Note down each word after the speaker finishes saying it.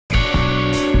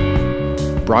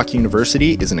Brock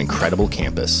University is an incredible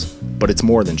campus, but it's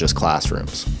more than just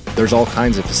classrooms. There's all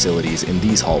kinds of facilities in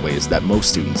these hallways that most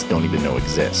students don't even know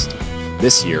exist.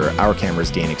 This year, our cameras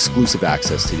gain exclusive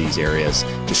access to these areas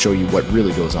to show you what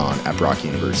really goes on at Brock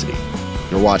University.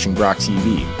 You're watching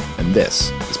BrockTV, and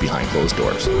this is Behind Closed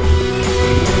Doors.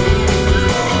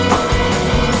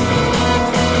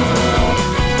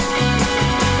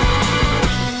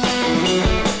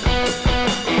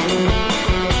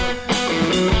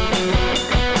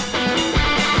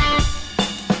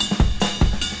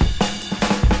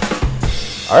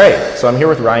 All right, so I'm here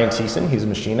with Ryan Thiessen. He's a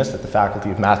machinist at the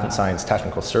Faculty of Math and Science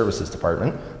Technical Services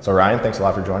Department. So Ryan, thanks a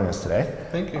lot for joining us today.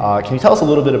 Thank you. Can you tell us a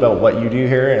little bit about what you do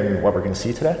here and what we're going to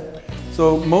see today?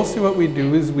 So mostly what we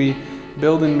do is we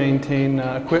build and maintain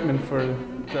equipment for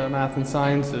the math and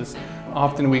sciences.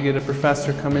 Often we get a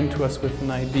professor come into us with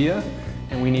an idea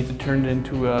and we need to turn it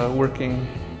into a working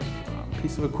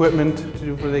piece of equipment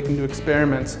where they can do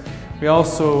experiments. We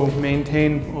also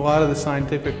maintain a lot of the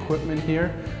scientific equipment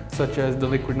here, such as the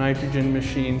liquid nitrogen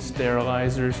machines,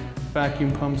 sterilizers,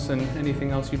 vacuum pumps, and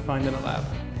anything else you'd find in a lab.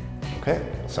 Okay,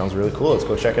 sounds really cool. Let's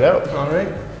go check it out. All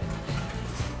right.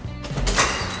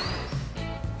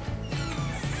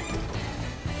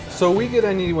 So we get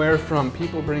anywhere from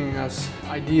people bringing us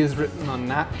ideas written on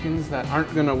napkins that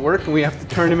aren't going to work and we have to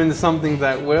turn them into something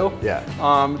that will,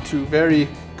 to very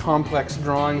complex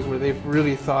drawings where they've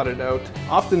really thought it out.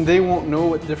 Often they won't know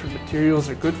what different materials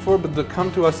are good for, but they'll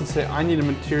come to us and say, I need a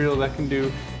material that can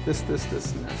do this, this,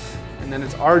 this, and this. And then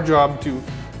it's our job to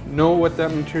know what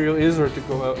that material is or to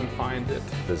go out and find it.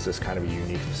 Is this kind of a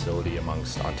unique facility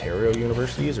amongst Ontario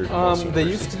universities? Or most they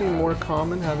used to be more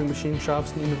common, having machine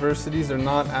shops in universities. They're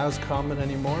not as common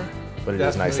anymore. But it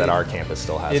is nice that our campus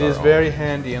still has it. It is very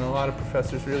handy, and a lot of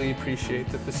professors really appreciate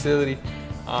the facility.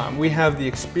 We have the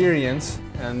experience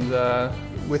and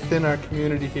within our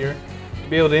community here to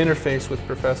be able to interface with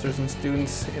professors and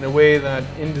students in a way that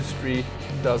industry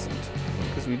doesn't,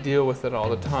 because we deal with it all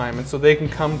the time. And so they can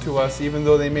come to us even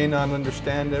though they may not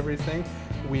understand everything,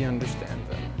 we understand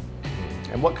them.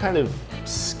 And what kind of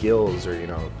skills or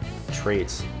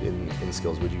traits in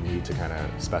skills would you need to kind of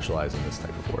specialize in this type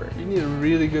of work? You need a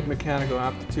really good mechanical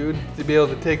aptitude to be able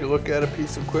to take a look at a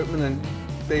piece of equipment and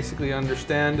basically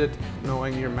understand it,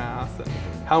 knowing your math and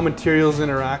how materials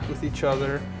interact with each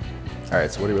other. All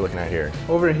right, so what are we looking at here?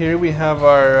 Over here we have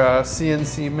our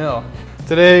CNC mill.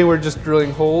 Today we're just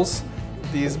drilling holes.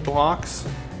 These blocks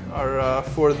are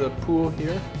for the pool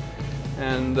here,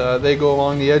 and they go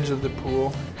along the edge of the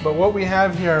pool. But what we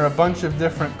have here are a bunch of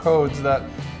different codes that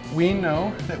we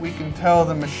know that we can tell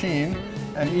the machine,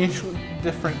 and each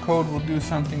different code will do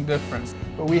something different.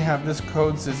 But we have this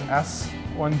code says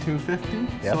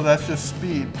S1250, so that's just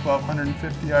speed,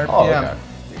 1250 RPM. Oh, okay.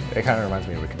 It kind of reminds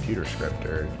me of a computer script,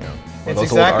 or it's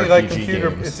exactly like computer.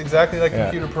 Games. It's exactly like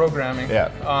computer programming,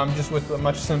 just with a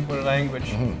much simpler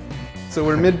language. So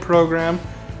we're mid-program,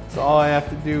 so all I have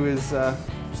to do is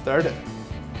start it.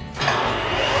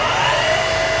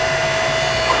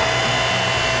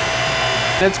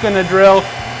 It's going to drill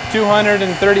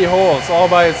 230 holes all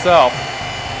by itself.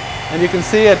 And you can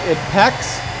see it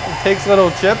pecks, it takes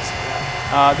little chips.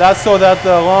 That's so that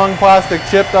the long plastic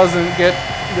chip doesn't get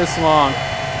this long.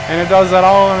 And it does that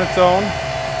all on its own.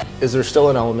 Is there still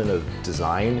an element of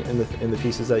design in the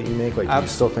pieces that you make? Like, do you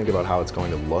still think about how it's going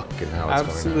to look and how it's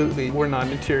Absolutely. going to... We're not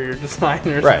interior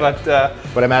designers, right.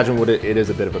 But I imagine it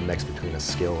is a bit of a mix between a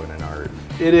skill and an art.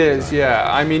 It is, yeah.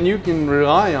 I mean, you can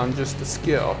rely on just a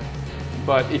skill.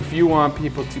 But if you want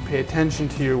people to pay attention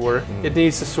to your work, it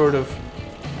needs to sort of,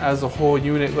 as a whole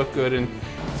unit, look good. And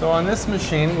so on this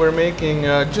machine, we're making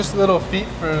just little feet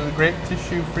for the grape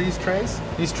tissue freeze trays.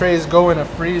 These trays go in a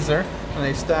freezer, and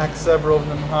they stack several of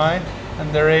them high,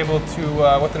 and they're able to,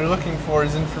 what they're looking for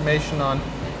is information on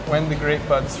when the grape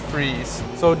buds freeze.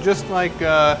 So just like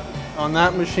on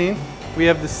that machine, we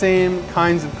have the same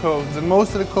kinds of codes, and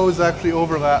most of the codes actually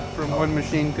overlap from one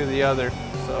machine to the other.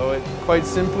 So it quite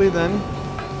simply then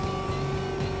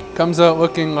comes out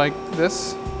looking like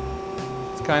this.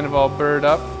 It's kind of all burred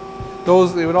up.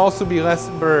 It would also be less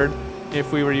burred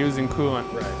if we were using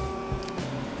coolant.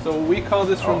 Right. So we call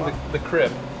this room the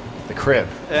crib. The crib.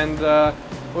 And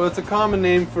well, it's a common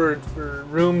name for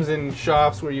rooms in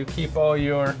shops where you keep all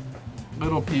your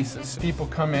little pieces. People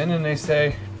come in and they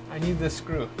say, I need this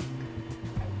screw,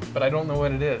 but I don't know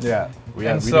what it is. Yeah. We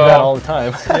do that all the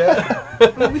time. Yeah.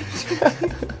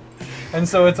 And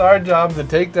so it's our job to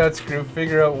take that screw,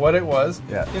 figure out what it was.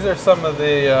 Yeah. These are some of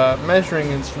the measuring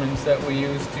instruments that we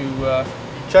use to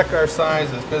check our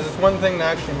sizes, because it's one thing to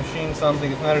actually machine something,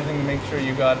 it's another thing to make sure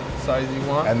you got it the size you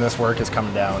want. And this work is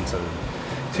coming down to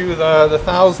to the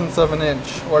thousandths of an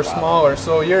inch or smaller.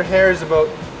 So your hair is about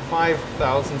 5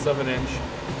 thousandths of an inch.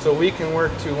 So we can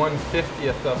work to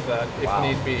 1/50th of that if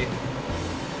need be.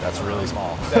 That's really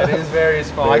small. That is very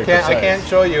small. I can't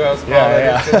show you how small it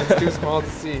is because it's too small to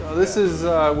see. So this is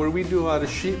where we do a lot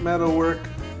of sheet metal work,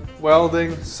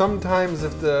 welding. Sometimes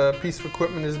if the piece of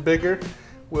equipment is bigger,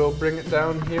 we'll bring it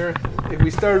down here. If we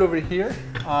start over here,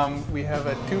 we have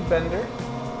a tube bender.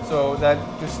 So that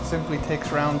just simply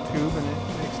takes round tube and it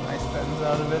makes nice bends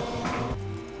out of it.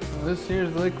 So this here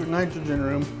is the liquid nitrogen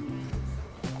room.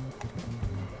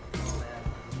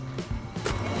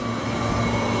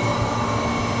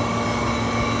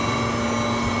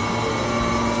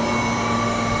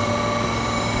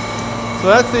 So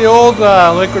that's the old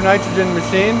liquid nitrogen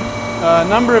machine. A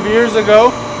number of years ago,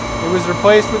 it was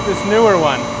replaced with this newer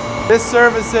one. This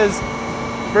services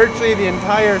virtually the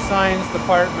entire science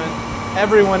department.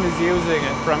 Everyone is using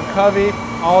it, from Covey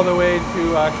all the way to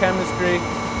chemistry,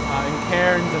 in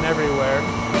cairns and everywhere.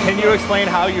 Can you explain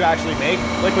how you actually make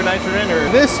liquid nitrogen? Or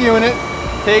this unit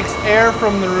takes air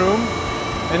from the room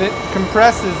and it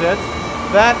compresses it.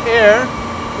 That air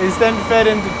is then fed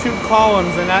into 2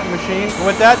 columns in that machine.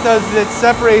 What that does is it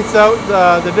separates out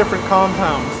the different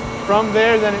compounds. From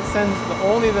there, then it sends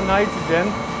only the nitrogen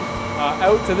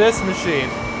out to this machine.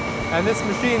 And this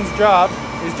machine's job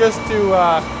is just to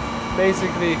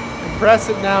basically compress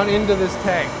it down into this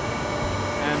tank.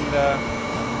 And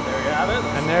there you have it.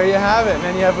 And there you have it. And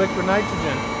then you have liquid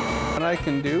nitrogen. What I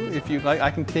can do, if you'd like, I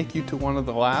can take you to one of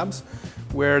the labs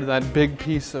where that big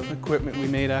piece of equipment we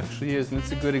made actually is, and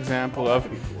it's a good example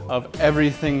of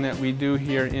everything that we do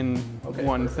here in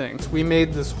one thing. So we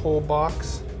made this whole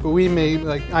box, but we made,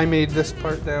 I made this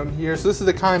part down here. So this is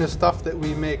the kind of stuff that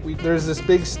we make. There's this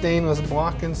big stainless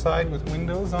block inside with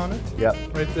windows on it. Yep.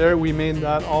 Right there, we made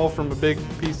that all from a big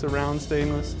piece of round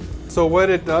stainless. So what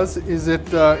it does is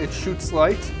it shoots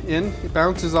light in, it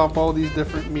bounces off all these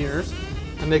different mirrors,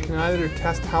 and they can either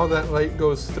test how that light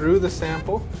goes through the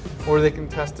sample, or they can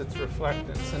test its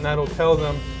reflectance, and that'll tell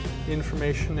them the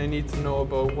information they need to know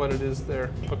about what it is they're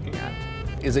looking at.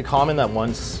 Is it common that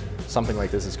once something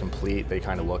like this is complete, they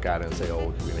kind of look at it and say,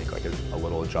 oh, could we make like a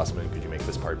little adjustment? Could you make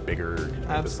this part bigger? Could you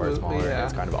make this part smaller? Yeah. And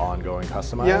it's kind of ongoing,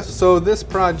 customized? Yeah, so this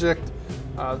project,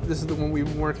 this is the one we've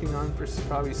been working on for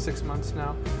probably 6 months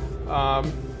now.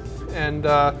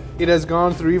 It has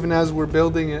gone through, even as we're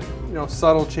building it,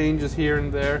 subtle changes here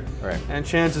and there. Right. And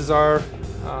chances are,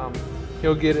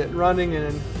 he'll get it running,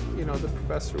 and then, the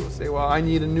professor will say, well, I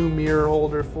need a new mirror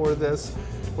holder for this.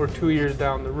 Or 2 years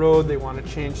down the road, they want to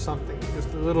change something just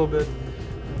a little bit.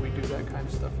 And we do that kind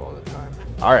of stuff all the time.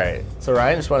 All right. So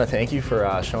Ryan, just want to thank you for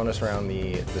showing us around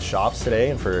the shops today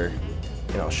and for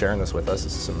sharing this with us.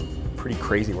 This is some pretty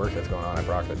crazy work that's going on at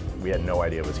Brock that we had no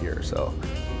idea was here. So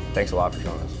thanks a lot for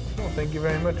showing us. Well, thank you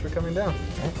very much for coming down.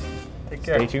 Take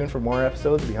care. Stay tuned for more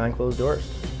episodes behind closed doors.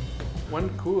 One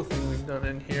cool thing we've done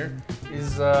in here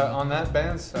is on that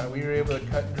bandsaw, we were able to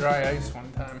cut dry ice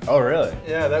one time. Oh, really?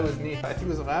 Yeah, that was neat. I think it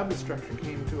was a lab instructor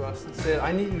came to us and said,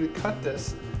 I need you to cut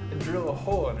this and drill a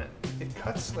hole in it. It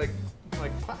cuts like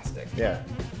plastic. Yeah.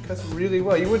 It cuts really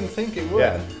well. You wouldn't think it would.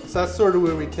 Yeah. So that's sort of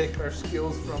where we take our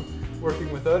skills from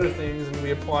working with other things and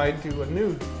we apply to a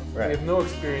new. Right. We have no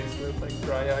experience with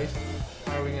dry ice.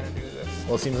 How are we going to do this?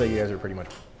 Well, it seems like you guys are pretty much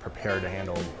prepared to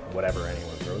handle whatever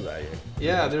anyone throws at you.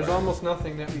 Yeah, there's almost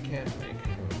nothing that we can't make.